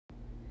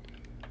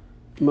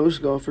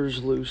Most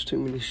golfers lose too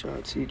many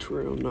shots each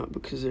round, not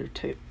because their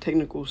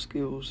technical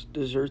skills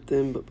desert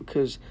them, but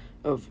because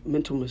of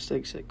mental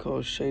mistakes that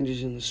cause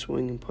changes in the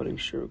swing and putting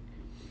stroke.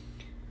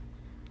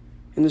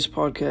 In this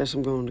podcast,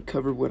 I'm going to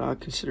cover what I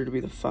consider to be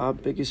the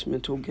 5 biggest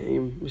mental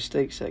game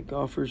mistakes that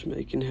golfers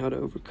make and how to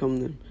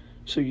overcome them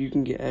so you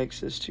can get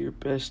access to your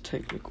best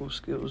technical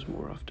skills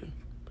more often.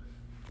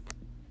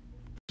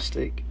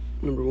 Mistake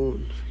number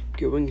 1,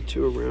 going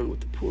into a round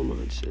with a poor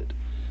mindset.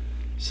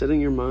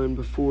 Setting your mind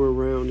before a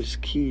round is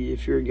key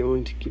if you're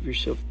going to give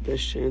yourself the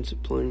best chance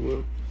of playing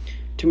well.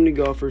 Too many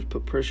golfers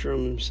put pressure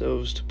on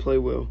themselves to play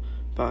well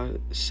by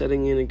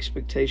setting an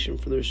expectation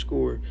for their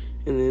score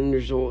and the end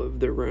result of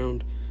their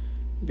round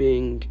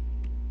being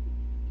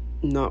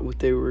not what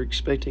they were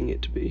expecting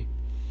it to be.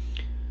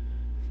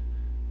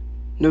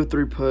 No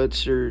 3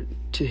 putts or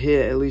to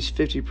hit at least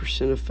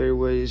 50% of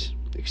fairways,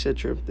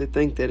 etc. They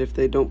think that if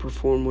they don't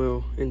perform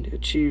well and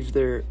achieve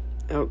their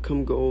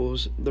outcome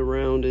goals, the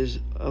round is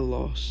a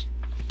loss.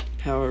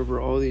 However,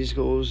 all these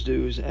goals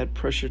do is add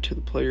pressure to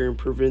the player and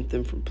prevent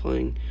them from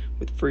playing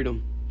with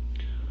freedom.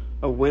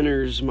 A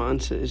winner's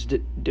mindset is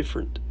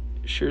different.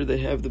 Sure, they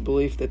have the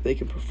belief that they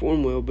can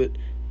perform well, but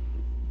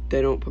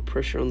they don't put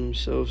pressure on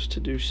themselves to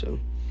do so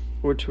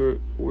or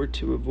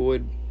to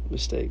avoid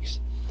mistakes.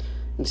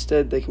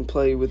 Instead, they can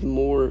play with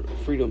more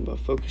freedom by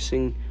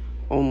focusing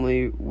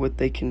only what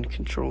they can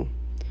control.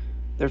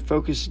 Their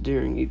focus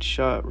during each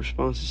shot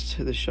responses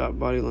to the shot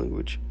body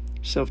language,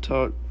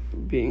 self-talk,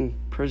 being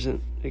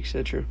present,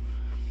 etc.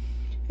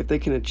 If they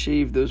can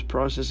achieve those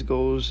process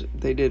goals,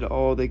 they did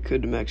all they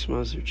could to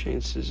maximize their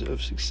chances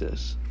of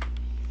success.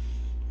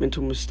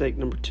 Mental mistake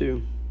number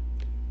 2,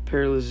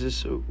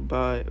 paralysis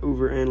by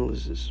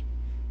overanalysis.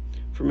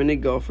 For many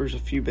golfers, a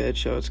few bad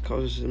shots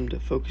causes them to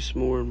focus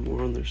more and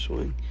more on their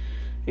swing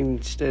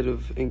instead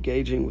of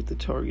engaging with the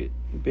target,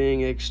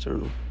 being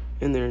external,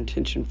 and their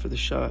intention for the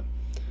shot.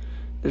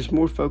 There's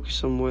more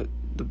focus on what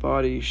the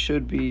body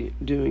should be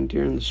doing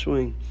during the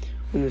swing.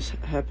 When this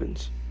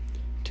happens,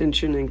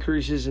 tension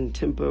increases and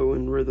tempo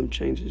and rhythm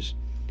changes,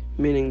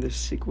 meaning the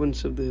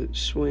sequence of the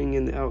swing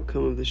and the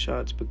outcome of the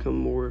shots become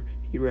more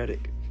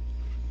erratic.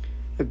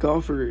 A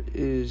golfer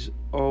is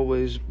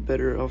always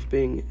better off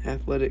being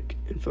athletic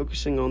and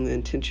focusing on the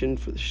intention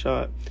for the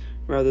shot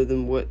rather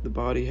than what the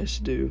body has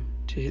to do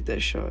to hit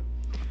that shot.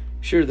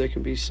 Sure, there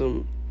can be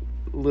some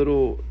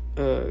little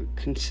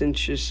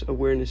conscientious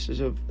awarenesses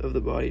of the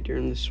body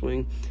during the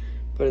swing,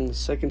 but in the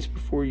seconds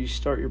before you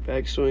start your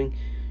backswing,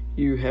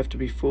 you have to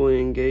be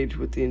fully engaged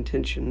with the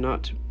intention,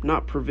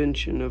 not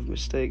prevention of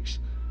mistakes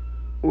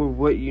or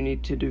what you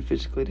need to do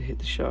physically to hit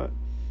the shot.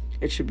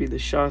 It should be the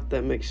shot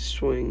that makes a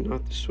swing,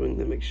 not the swing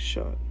that makes a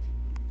shot.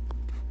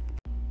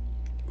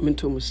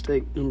 Mental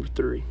mistake number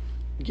 3,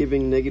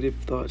 giving negative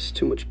thoughts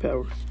too much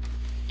power.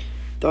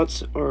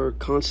 Thoughts are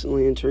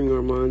constantly entering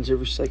our minds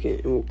every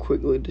second and will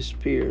quickly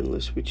disappear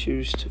unless we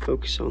choose to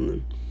focus on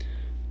them.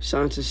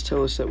 Scientists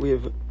tell us that we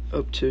have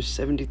up to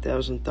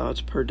 70,000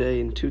 thoughts per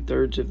day, and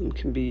 2/3 of them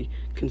can be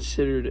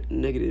considered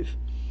negative.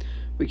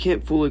 We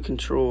can't fully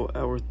control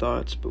our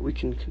thoughts, but we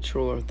can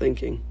control our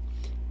thinking.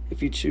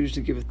 If you choose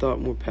to give a thought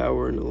more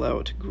power and allow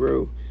it to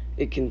grow,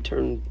 it can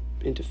turn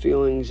into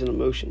feelings and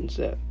emotions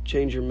that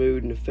change your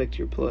mood and affect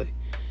your play.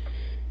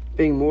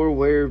 Being more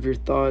aware of your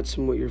thoughts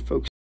and what you're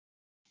focusing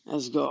on.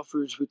 As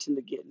golfers, we tend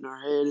to get in our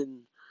head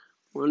and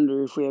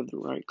wonder if we have the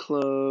right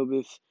club,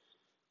 if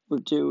we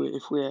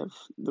have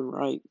the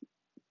right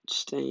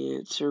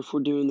stance, or if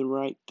we're doing the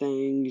right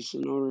things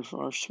in order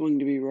for our swing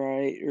to be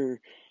right, or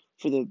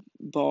for the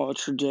ball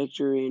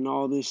trajectory and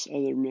all this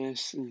other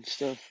mess and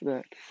stuff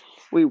that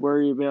we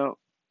worry about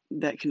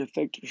that can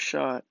affect your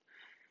shot.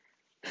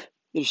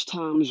 There's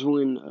times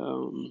when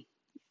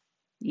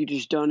you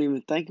just don't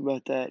even think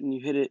about that and you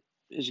hit it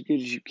as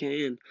good as you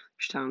can.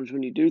 There's times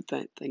when you do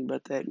think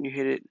about that and you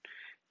hit it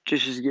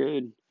just as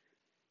good.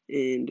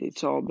 And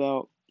it's all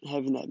about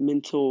having that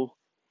mental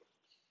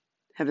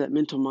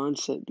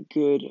mindset,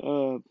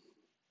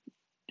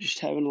 just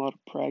having a lot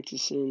of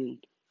practicing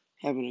and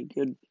having a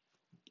good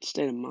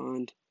state of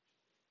mind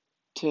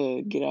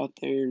to get out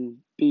there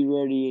and be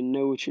ready and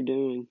know what you're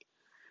doing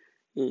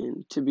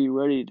and to be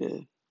ready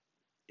to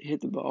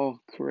hit the ball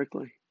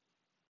correctly.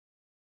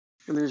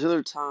 And there's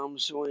other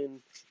times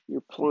when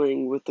you're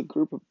playing with a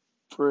group of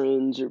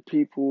friends or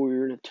people, or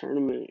you're in a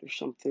tournament or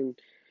something,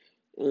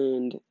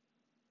 and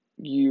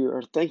you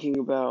are thinking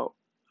about,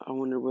 I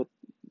wonder what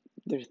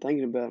they're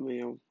thinking about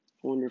me. I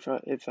wonder if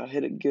I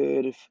hit it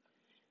good, if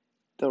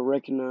they'll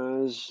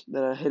recognize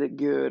that I hit it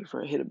good. If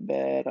I hit it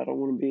bad, I don't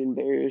want to be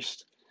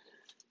embarrassed.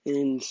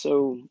 And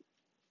so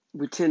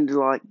we tend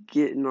to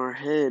get in our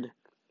head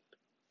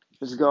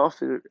as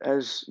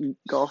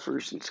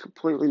golfers. It's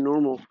completely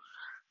normal.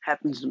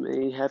 Happens to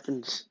me,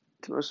 happens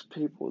to most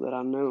people that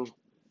I know.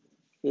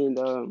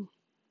 And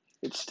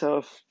it's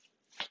tough.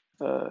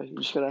 You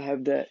just gotta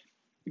have that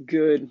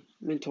good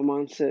mental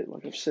mindset,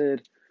 like I've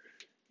said,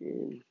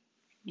 and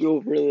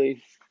you'll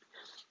really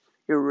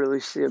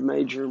see a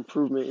major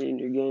improvement in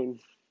your game.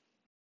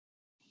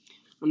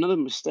 Another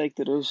mistake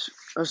that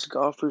us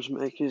golfers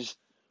make is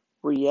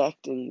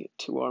reacting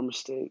to our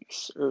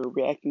mistakes or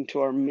reacting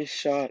to our missed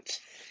shots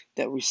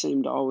that we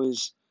seem to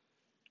always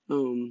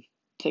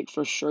take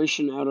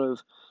frustration out of.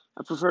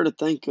 I prefer to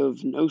think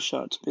of no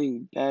shots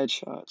being bad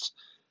shots.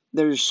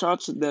 There's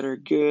shots that are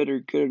good or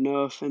good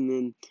enough, and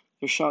then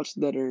there's shots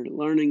that are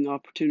learning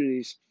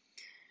opportunities.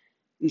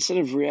 Instead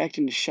of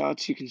reacting to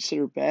shots you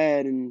consider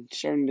bad and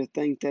starting to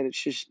think that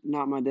it's just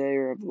not my day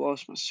or I've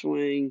lost my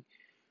swing,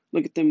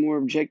 look at them more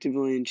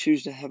objectively and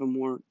choose to have a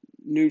more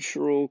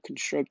neutral,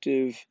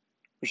 constructive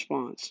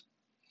response.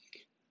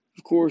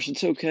 Of course,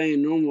 it's okay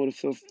and normal to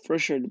feel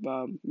frustrated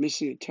by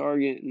missing a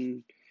target,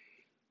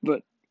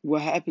 but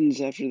what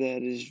happens after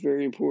that is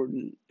very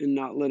important in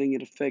not letting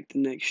it affect the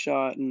next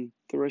shot and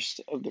the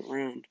rest of the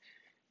round.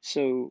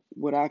 So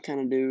what I kind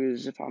of do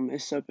is if I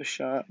mess up a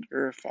shot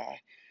or if I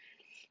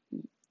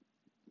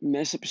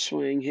mess up a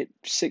swing, hit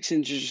 6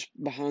 inches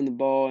behind the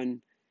ball,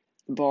 and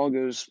the ball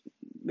goes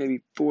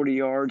maybe 40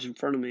 yards in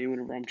front of me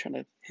whenever I'm trying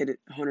to hit it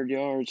 100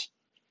 yards,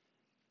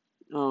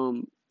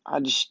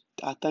 I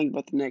think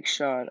about the next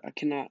shot. I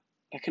cannot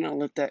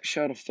let that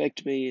shot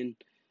affect me,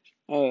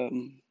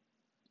 and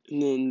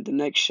then the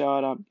next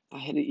shot I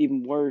hit it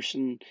even worse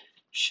and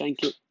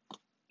shank it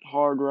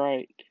hard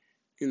right,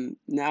 and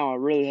now I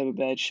really have a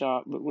bad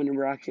shot. But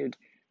whenever I could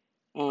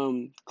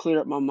clear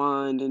up my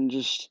mind and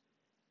just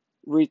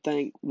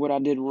rethink what I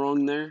did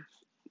wrong there,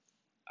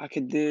 I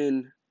could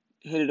then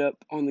hit it up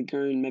on the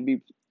green,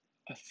 maybe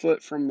a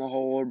foot from the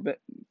hole or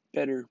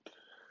better,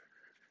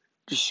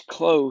 just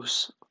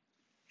close.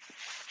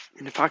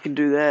 And if I can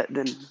do that,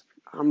 then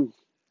I'm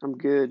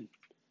good.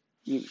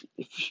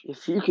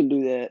 If you can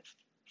do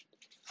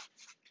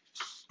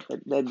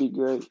that'd be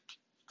great.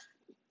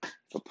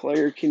 If a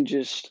player can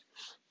just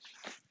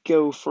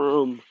go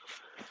from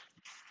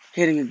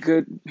hitting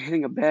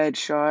a bad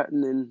shot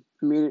and then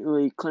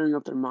immediately clearing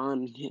up their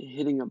mind and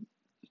hitting an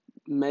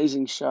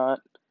amazing shot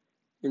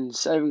and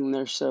saving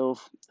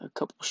themselves a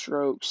couple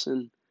strokes,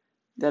 and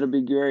that'll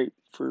be great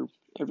for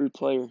every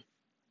player.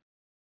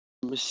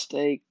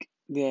 Mistake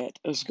that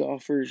us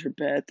golfers, or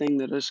bad thing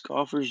that us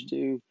golfers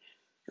do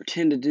or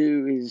tend to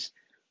do, is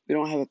we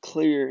don't have a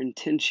clear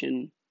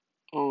intention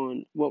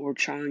on what we're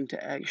trying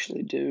to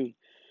actually do.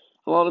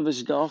 A lot of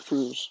us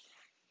golfers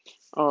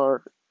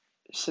are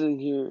sitting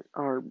here,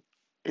 are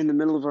in the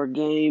middle of our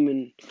game,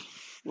 and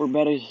we're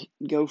about to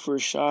go for a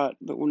shot,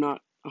 but we're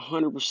not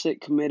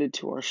 100% committed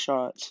to our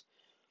shots.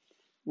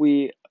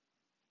 We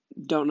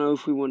don't know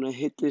if we want to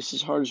hit this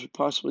as hard as we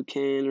possibly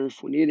can, or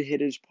if we need to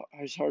hit it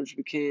as hard as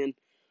we can,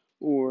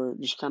 or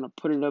just kind of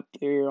put it up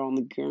there on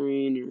the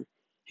green, or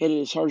hit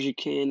it as hard as you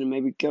can and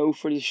maybe go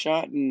for the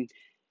shot and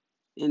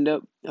end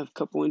up a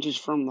couple inches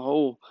from the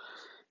hole.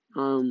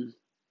 A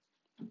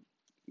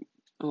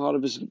lot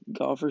of us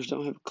golfers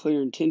don't have a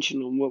clear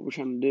intention on what we're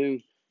trying to do,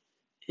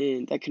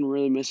 and that can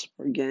really mess up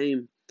our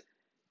game.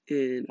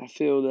 And I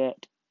feel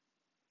that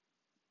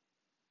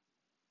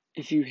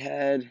if you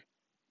had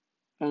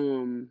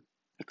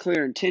a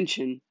clear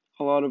intention,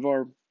 a lot of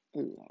our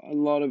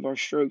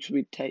strokes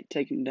would be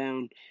taken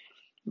down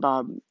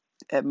by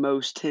at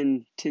most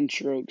 10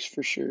 strokes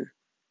for sure.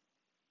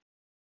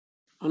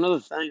 Another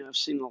thing I've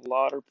seen a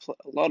lot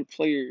of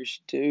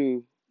players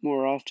do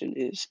more often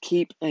is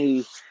keep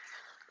a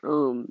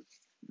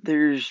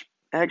there's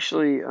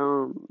actually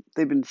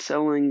they've been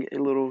selling a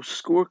little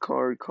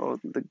scorecard called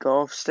the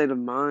Golf State of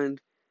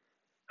Mind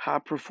High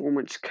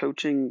Performance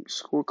Coaching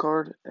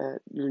Scorecard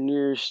at your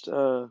nearest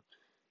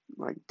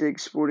like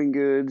Dick's Sporting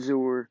Goods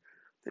or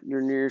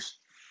your nearest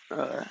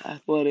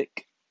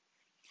athletic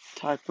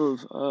type of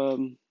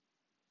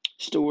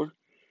store.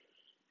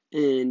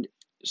 And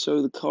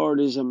so the card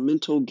is a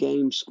mental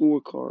game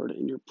scorecard,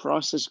 and your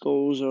process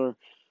goals are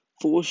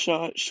full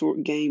shot,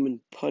 short game,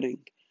 and putting.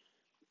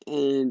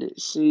 And I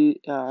see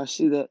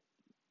that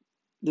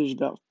there's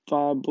about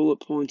 5 bullet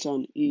points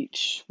on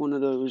each one of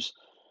those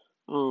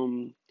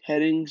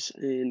headings,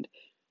 and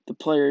the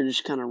player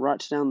just kind of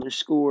writes down their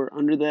score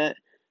under that.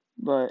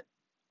 But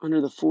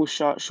under the full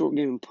shot, short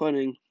game, and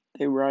putting,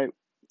 they write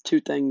 2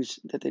 things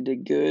that they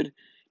did good,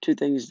 2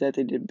 things that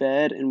they did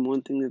bad, and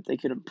 1 thing that they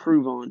could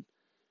improve on.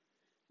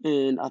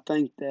 And I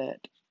think that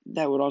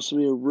would also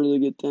be a really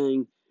good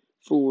thing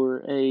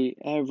for a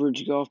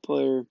average golf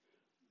player,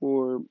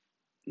 or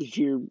if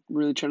you're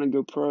really trying to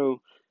go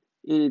pro,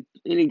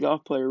 any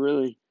golf player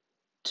really,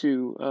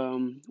 to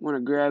want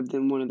to grab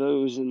them one of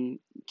those and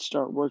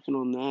start working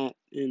on that.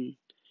 And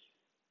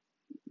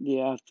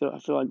yeah, I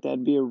feel like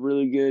that'd be a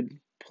really good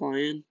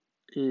plan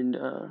and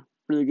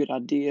really good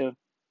idea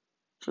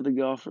for the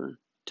golfer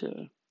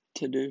to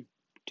do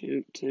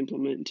to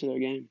implement into their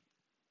game.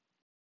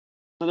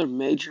 Another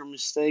major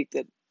mistake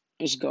that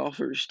us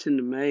golfers tend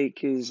to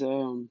make is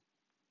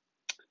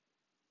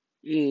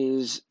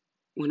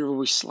whenever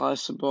we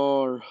slice the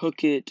ball or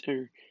hook it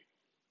or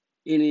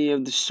any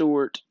of the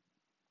sort,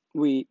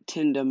 we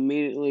tend to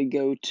immediately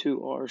go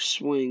to our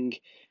swing.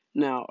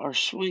 Now, our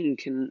swing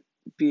can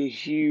be a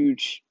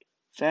huge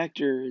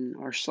factor in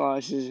our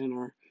slices and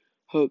our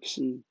hooks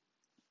and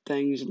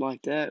things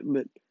like that,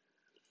 but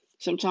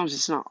sometimes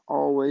it's not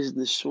always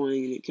the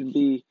swing, and it could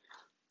be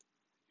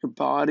your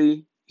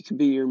body, it could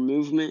be your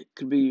movement, it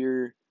could be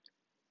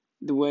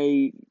the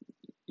way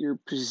you're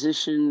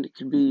positioned, it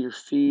could be your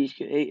feet,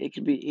 it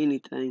could be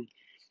anything.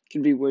 It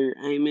could be where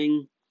you're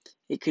aiming.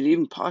 It could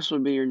even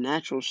possibly be your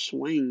natural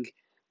swing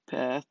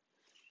path.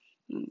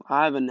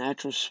 I have a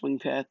natural swing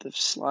path of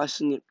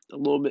slicing it a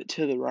little bit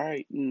to the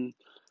right, and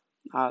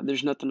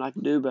there's nothing I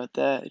can do about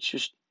that. It's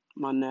just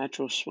my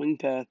natural swing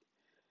path.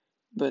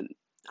 But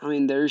I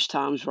mean, there's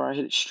times where I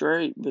hit it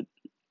straight, but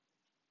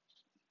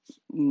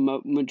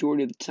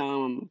majority of the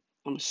time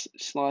I'm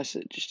slice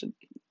it just a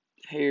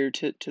hair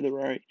to the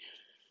right.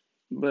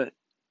 But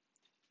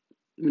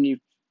when you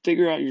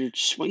figure out your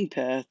swing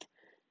path,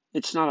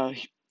 it's not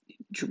a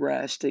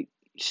drastic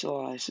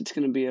slice. It's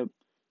going to be a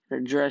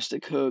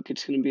drastic hook.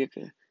 It's going to be like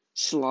a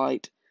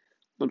slight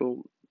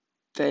little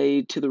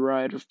fade to the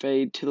right or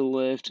fade to the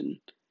left, and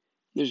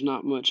there's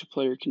not much a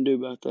player can do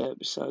about that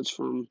besides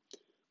from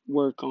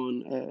work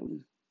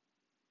on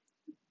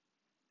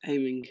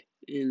aiming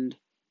and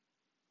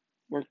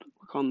work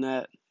on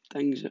that,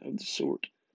 things of the sort.